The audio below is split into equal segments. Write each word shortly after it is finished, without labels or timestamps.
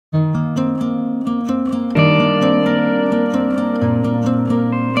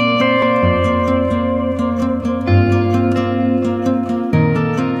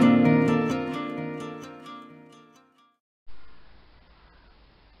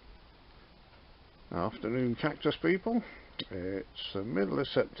Afternoon, cactus people. It's the middle of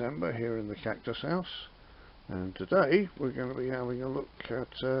September here in the cactus house, and today we're going to be having a look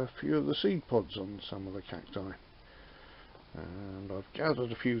at a few of the seed pods on some of the cacti. And I've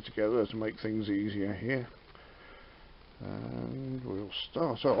gathered a few together to make things easier here. And we'll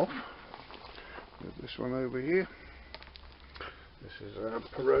start off with this one over here. This is a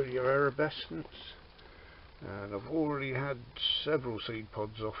Parodia arabescens, and I've already had several seed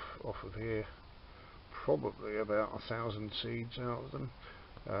pods off of here. Probably about 1,000 seeds out of them,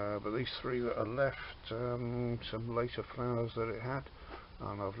 but these three that are left, some later flowers that it had,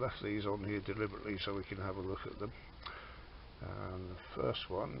 and I've left these on here deliberately so we can have a look at them. And the first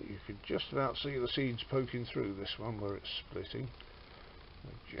one, you can just about see the seeds poking through this one where it's splitting.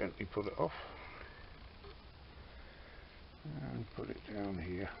 I gently put it off and put it down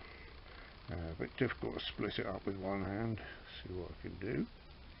here. A bit difficult to split it up with one hand. See what I can do.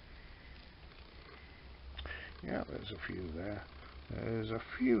 Yeah, there's a few there. There's a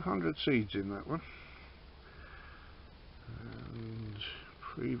few hundred seeds in that one. And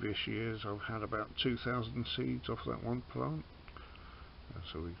previous years I've had about 2,000 seeds off that one plant.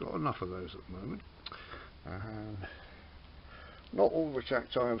 So we've got enough of those at the moment. And not all the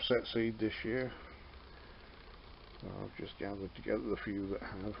cacti have set seed this year. I've just gathered together the few that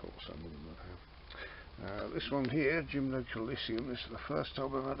have, or some of them that have. This one here, Gymnocalicium, this is the first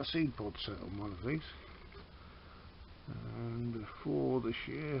time I've had a seed pod set on one of these. And before this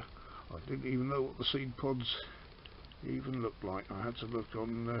year I didn't even know what the seed pods even looked like. I had to look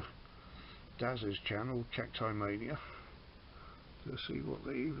on Daz's channel, Cacti Mania, to see what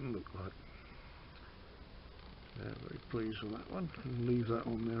they even look like. Very pleased with that one, and leave that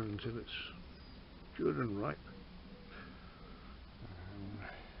on there until it's good and ripe.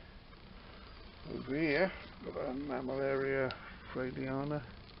 Over here got a Mammillaria fraliana,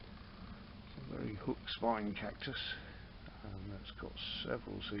 it's a very hook spine cactus. And it's got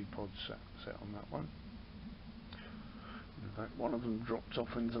several seed pods set on that one. In fact, one of them dropped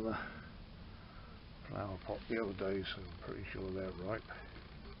off into the flower pot the other day, so I'm pretty sure they're ripe.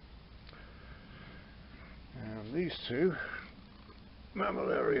 And these two,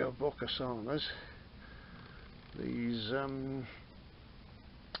 Mammillaria boccasanas, these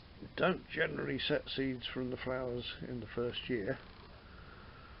don't generally set seeds from the flowers in the first year.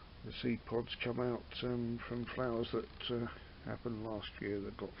 The seed pods come out from flowers that happened last year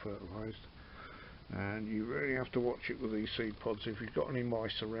that got fertilised, and you really have to watch it with these seed pods. If you've got any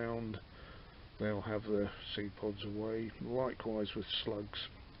mice around, they'll have the seed pods away. Likewise with slugs,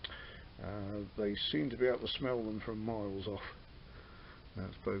 they seem to be able to smell them from miles off.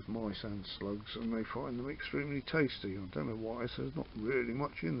 That's both mice and slugs, and they find them extremely tasty. I don't know why, so there's not really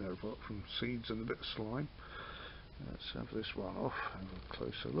much in there apart from seeds and a bit of slime. Let's have this one off, have a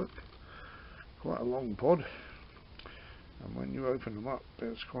closer look. Quite a long pod, and when you open them up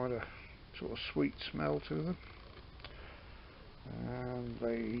there's quite a sort of sweet smell to them, and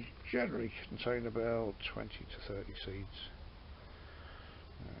they generally contain about 20 to 30 seeds.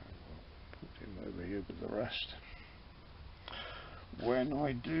 I'll put him over here with the rest. When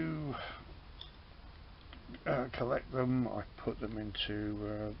I do collect them, I put them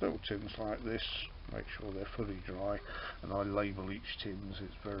into little tins like this, make sure they're fully dry, and I label each tin so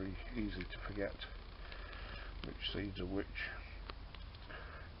it's very easy to forget which seeds are which.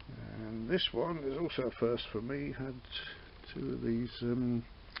 And this one is also a first for me. Had two of these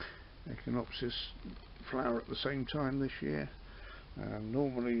Echinopsis flower at the same time this year.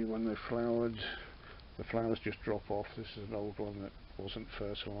 Normally when they're flowered, the flowers just drop off. This is an old one that wasn't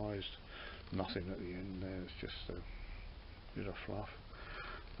fertilised. Nothing at the end there, it's just a bit of fluff.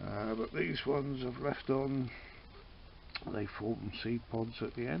 But these ones I've left on, they form seed pods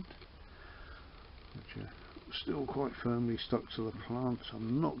at the end, which are still quite firmly stuck to the plants.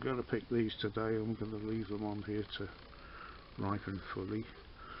 I'm not going to pick these today, I'm going to leave them on here to ripen fully.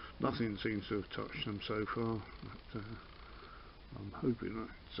 Nothing seems to have touched them so far, but I'm hoping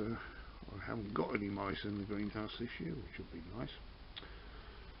that I haven't got any mice in the greenhouse this year, which would be nice.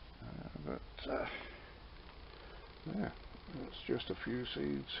 Yeah, that's just a few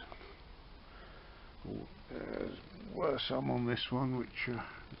seeds. There were some on this one, which is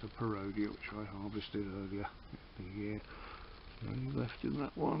a Parodia, which I harvested earlier in the year. Any left in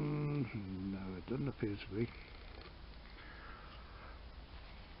that one? No, it doesn't appear to be.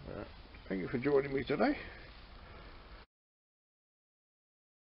 Thank you for joining me today.